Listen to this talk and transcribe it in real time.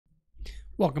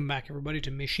Welcome back, everybody, to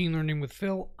Machine Learning with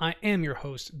Phil. I am your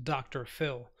host, Dr.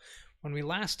 Phil. When we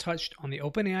last touched on the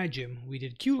OpenAI Gym, we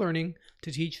did Q-learning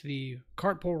to teach the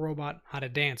cart pole robot how to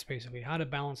dance, basically, how to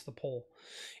balance the pole.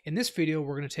 In this video,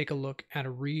 we're going to take a look at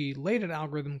a related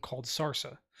algorithm called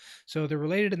SARSA. So they're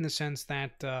related in the sense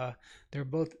that they're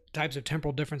both types of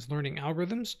temporal difference learning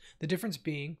algorithms, the difference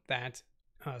being that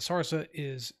SARSA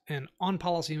is an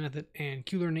on-policy method and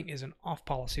Q-learning is an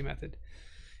off-policy method.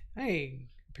 Hey,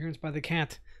 appearance by the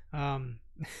cat.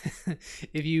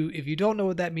 If you don't know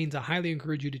what that means, I highly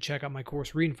encourage you to check out my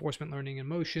course, Reinforcement Learning in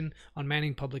Motion, on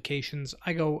Manning Publications.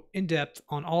 I go in depth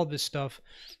on all of this stuff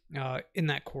in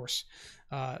that course.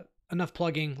 Enough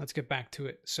plugging. Let's get back to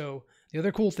it. So the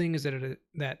other cool thing is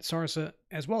that SARSA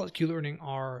as well as Q-learning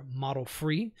are model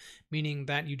free, meaning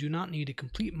that you do not need a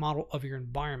complete model of your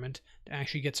environment to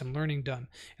actually get some learning done.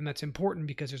 And that's important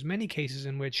because there's many cases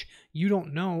in which you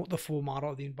don't know the full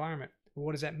model of the environment.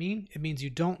 What does that mean? It means you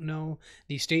don't know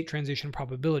the state transition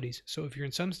probabilities. So if you're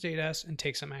in some state S and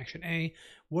take some action A,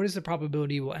 what is the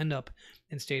probability you will end up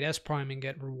in state S prime and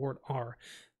get reward R?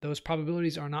 Those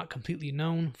probabilities are not completely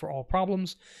known for all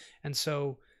problems, and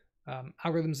so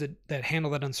algorithms that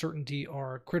handle that uncertainty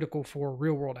are critical for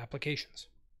real-world applications.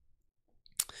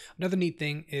 Another neat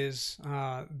thing is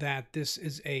that this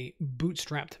is a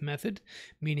bootstrapped method,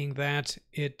 meaning that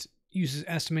it uses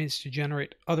estimates to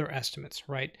generate other estimates,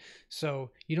 right? So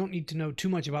you don't need to know too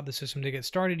much about the system to get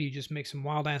started. You just make some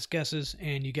wild-ass guesses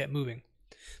and you get moving.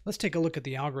 Let's take a look at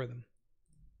the algorithm.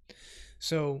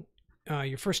 So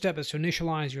your first step is to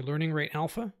initialize your learning rate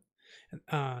alpha.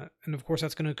 And of course,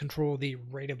 that's going to control the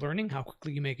rate of learning, how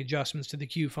quickly you make adjustments to the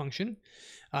Q function.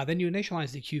 Then you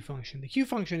initialize the Q function. The Q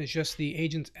function is just the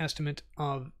agent's estimate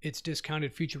of its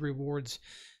discounted future rewards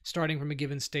starting from a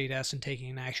given state S and taking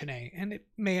an action A. And it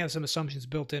may have some assumptions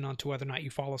built in onto whether or not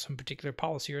you follow some particular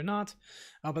policy or not,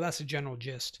 but that's the general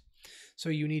gist. So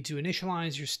you need to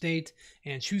initialize your state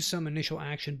and choose some initial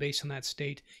action based on that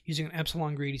state using an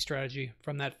epsilon greedy strategy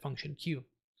from that function Q.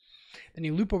 Then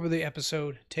you loop over the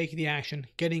episode, take the action,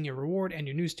 getting your reward and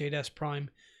your new state S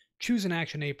prime, choose an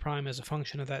action A prime as a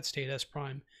function of that state S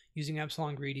prime using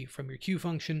epsilon greedy from your Q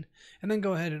function, and then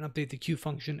go ahead and update the Q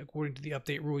function according to the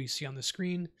update rule you see on the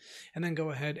screen, and then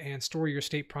go ahead and store your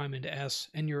state prime into S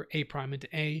and your A prime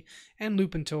into A, and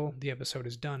loop until the episode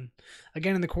is done.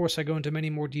 Again, in the course I go into many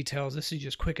more details. This is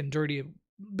just quick and dirty, a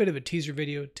bit of a teaser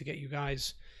video to get you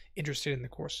guys interested in the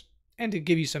course, and to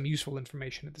give you some useful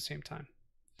information at the same time.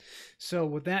 So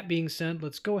with that being said,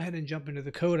 let's go ahead and jump into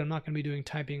the code. I'm not going to be doing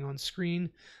typing on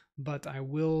screen, but I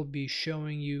will be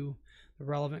showing you the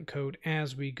relevant code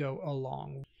as we go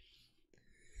along.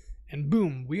 And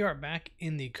boom, we are back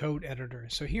in the code editor.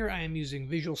 So here I am using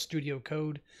Visual Studio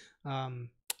Code.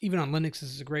 Even on Linux, this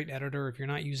is a great editor. If you're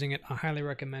not using it, I highly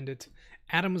recommend it.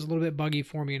 Atom is a little bit buggy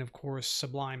for me, and of course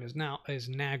Sublime is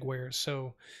Nagware.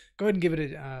 So go ahead and give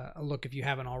it a look if you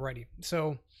haven't already.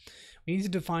 So we need to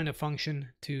define a function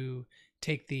to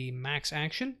take the max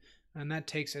action, and that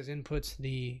takes as inputs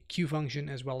the Q function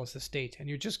as well as the state. And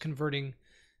you're just converting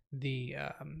the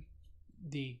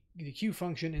Q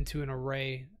function into an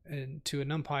array, into a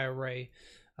NumPy array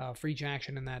for each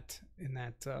action in that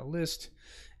list,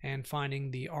 and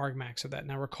finding the argmax of that.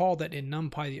 Now recall that in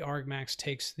NumPy the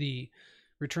argmax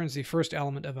returns the first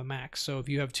element of a max. So if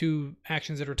you have two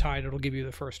actions that are tied, it'll give you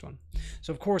the first one.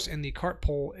 So of course, in the cart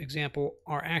pole example,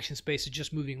 our action space is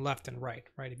just moving left and right,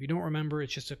 right? If you don't remember,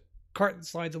 it's just a cart that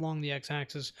slides along the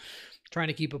x-axis, trying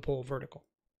to keep a pole vertical.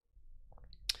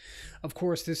 Of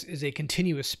course, this is a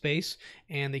continuous space,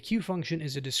 and the Q function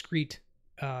is a discrete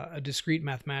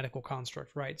mathematical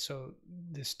construct, right? So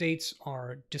the states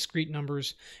are discrete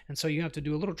numbers, and so you have to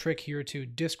do a little trick here to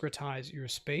discretize your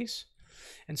space.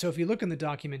 And so if you look in the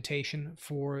documentation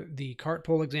for the cart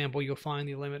pole example, you'll find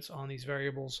the limits on these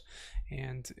variables,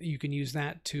 and you can use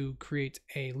that to create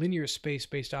a linear space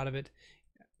based out of it,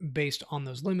 based on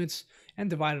those limits, and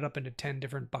divide it up into 10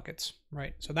 different buckets,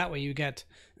 right? So that way you get,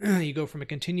 you go from a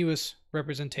continuous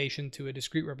representation to a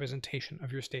discrete representation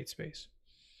of your state space.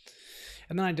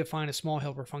 And then I define a small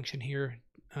helper function here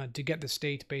to get the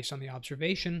state based on the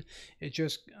observation. It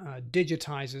just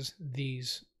digitizes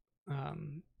these,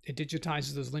 it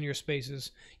digitizes those linear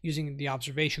spaces using the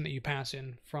observation that you pass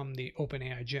in from the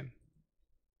OpenAI Gym.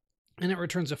 And it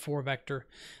returns a 4 vector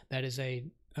that is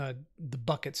the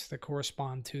buckets that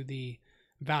correspond to the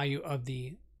value of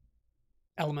the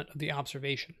element of the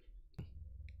observation.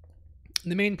 In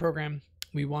the main program,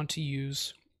 we want to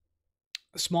use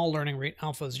a small learning rate,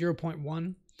 alpha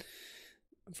 0.1.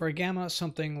 For a gamma,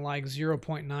 something like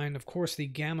 0.9. Of course, the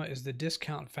gamma is the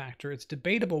discount factor. It's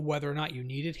debatable whether or not you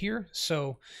need it here.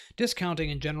 So discounting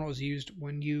in general is used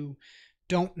when you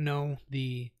don't know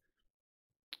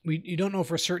you don't know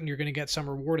for certain you're going to get some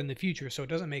reward in the future, so it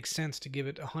doesn't make sense to give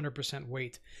it 100%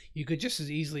 weight. You could just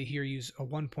as easily here use a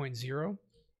 1.0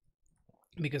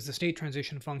 because the state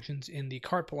transition functions in the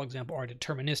cart pull example are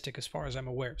deterministic as far as I'm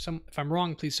aware. If I'm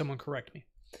wrong, please someone correct me.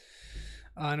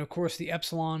 And of course, the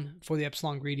epsilon, for the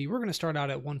epsilon greedy, we're going to start out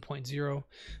at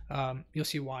 1.0. You'll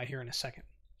see why here in a second.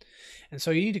 And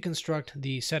so you need to construct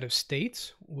the set of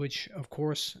states, which of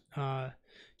course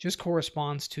just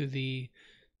corresponds to the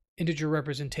integer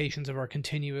representations of our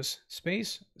continuous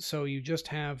space. So you just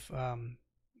have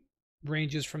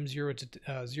ranges from 0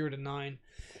 to 9,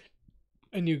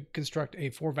 and you construct a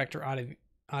 4-vector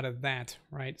out of that,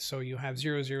 right? So you have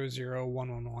 0, 0, 0,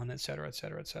 1, 1, 1, etc.,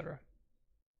 etc., etc.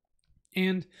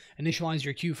 And initialize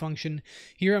your Q function.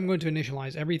 Here I'm going to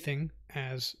initialize everything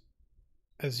as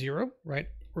a 0, right?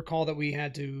 Recall that we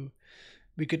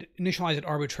could initialize it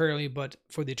arbitrarily, but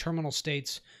for the terminal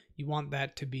states, you want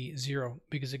that to be 0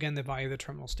 because, again, the value of the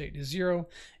terminal state is 0,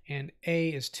 and A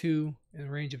is 2 in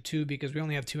a range of 2 because we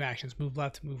only have 2 actions, move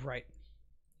left, move right.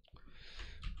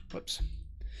 Whoops.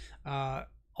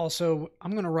 Also,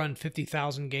 I'm going to run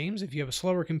 50,000 games. If you have a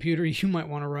slower computer, you might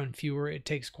want to run fewer. It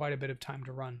takes quite a bit of time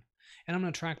to run. And I'm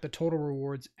going to track the total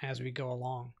rewards as we go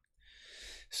along.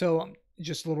 So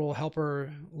just a little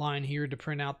helper line here to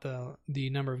print out the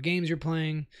number of games you're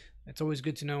playing. It's always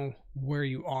good to know where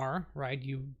you are, right?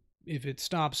 If it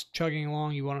stops chugging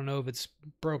along, you want to know if it's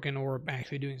broken or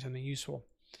actually doing something useful.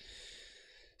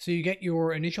 So you get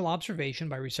your initial observation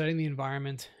by resetting the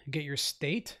environment, get your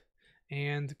state,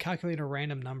 and calculate a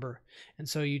random number. And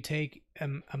so you take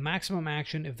a maximum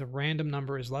action if the random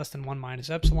number is less than 1 minus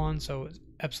epsilon. So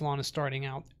epsilon is starting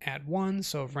out at 1,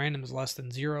 so if random is less than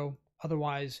 0,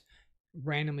 otherwise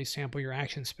randomly sample your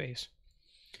action space.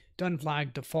 Done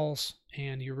flag to false,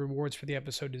 and your rewards for the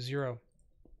episode to 0.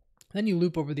 Then you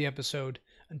loop over the episode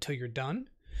until you're done,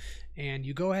 and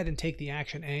you go ahead and take the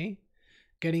action A,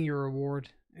 getting your reward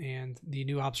and the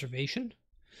new observation.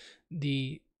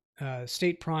 The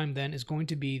state prime then is going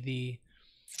to be the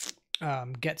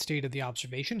get state of the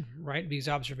observation, right? Because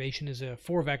observation is a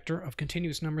 4-vector of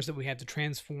continuous numbers that we had to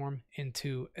transform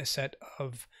into a set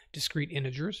of discrete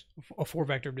integers, a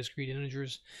 4-vector of discrete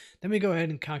integers. Then we go ahead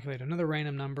and calculate another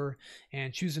random number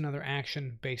and choose another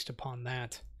action based upon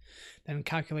that. Then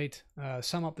calculate,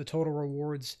 sum up the total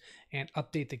rewards and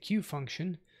update the Q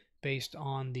function based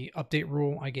on the update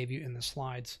rule I gave you in the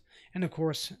slides. And of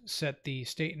course, set the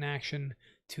state in action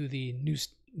to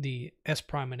the S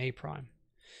prime and A prime.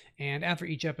 And after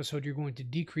each episode, you're going to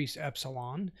decrease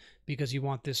epsilon because you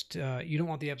want this you don't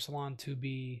want the epsilon to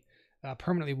be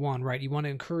permanently 1, right? You want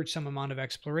to encourage some amount of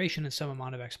exploration and some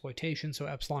amount of exploitation, so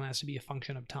epsilon has to be a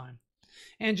function of time.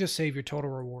 And just save your total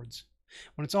rewards.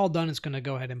 When it's all done, it's going to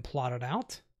go ahead and plot it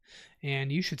out.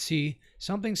 And you should see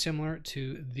something similar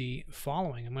to the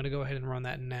following. I'm going to go ahead and run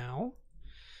that now.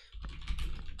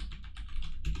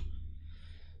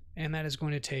 And that is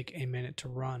going to take a minute to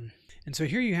run. And so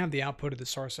here you have the output of the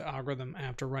SARSA algorithm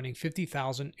after running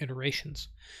 50,000 iterations.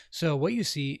 So what you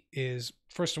see is,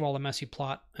 first of all, a messy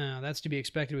plot. That's to be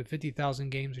expected with 50,000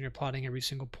 games when you're plotting every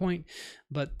single point.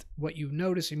 But what you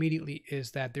notice immediately is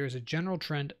that there's a general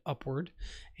trend upward.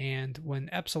 And when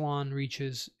epsilon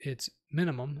reaches its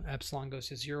minimum, epsilon goes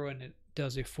to 0 and it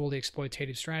does a fully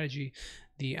exploitative strategy,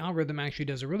 the algorithm actually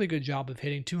does a really good job of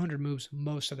hitting 200 moves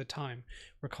most of the time.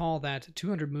 Recall that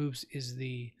 200 moves is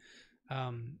the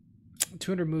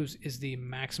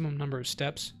maximum number of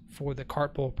steps for the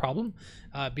cart pull problem,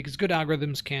 because good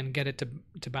algorithms can get it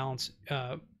to balance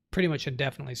pretty much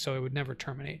indefinitely, so it would never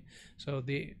terminate. So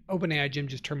the OpenAI Gym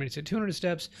just terminates at 200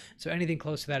 steps, so anything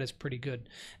close to that is pretty good.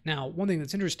 Now, one thing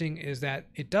that's interesting is that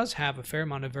it does have a fair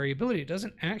amount of variability. It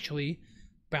doesn't actually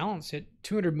balance it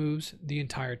 200 moves the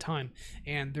entire time,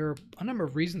 and there are a number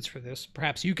of reasons for this.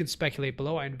 Perhaps you can speculate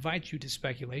below. I invite you to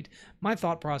speculate. My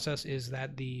thought process is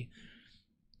that the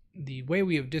way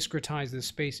we have discretized this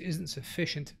space isn't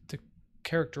sufficient to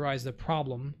characterize the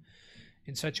problem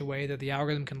in such a way that the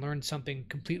algorithm can learn something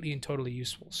completely and totally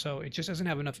useful. So it just doesn't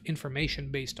have enough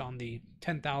information based on the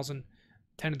 10,000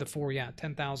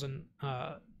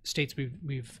 states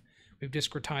we've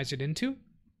discretized it into.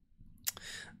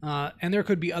 And there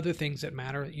could be other things that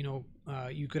matter.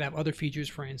 You could have other features,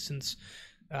 for instance,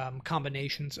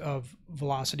 combinations of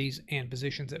velocities and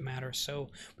positions that matter. So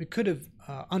we could have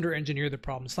under-engineered the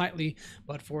problem slightly,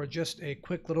 but for just a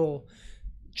quick little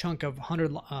chunk of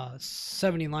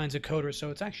 170 lines of code or so,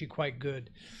 it's actually quite good.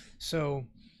 So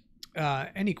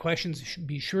any questions,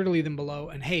 be sure to leave them below.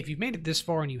 And hey, if you've made it this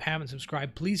far and you haven't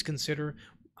subscribed, please consider.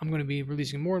 I'm going to be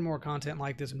releasing more and more content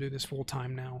like this. I'm doing this full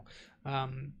time now.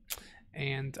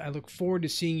 and I look forward to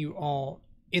seeing you all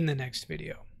in the next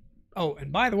video. Oh,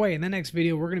 and by the way, in the next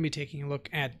video, we're going to be taking a look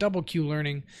at double Q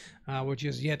learning, which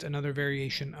is yet another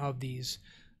variation of these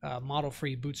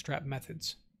model-free bootstrap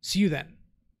methods. See you then.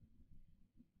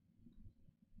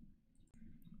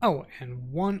 Oh,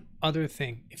 and one other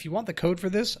thing. If you want the code for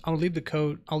this, I'll leave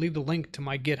the link to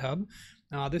my GitHub.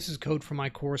 This is code for my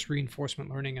course, Reinforcement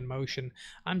Learning in Motion.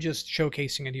 I'm just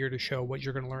showcasing it here to show what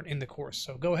you're going to learn in the course.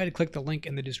 So go ahead and click the link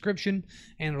in the description,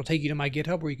 and it'll take you to my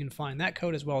GitHub where you can find that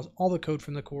code as well as all the code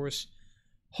from the course.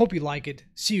 Hope you like it.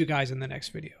 See you guys in the next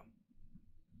video.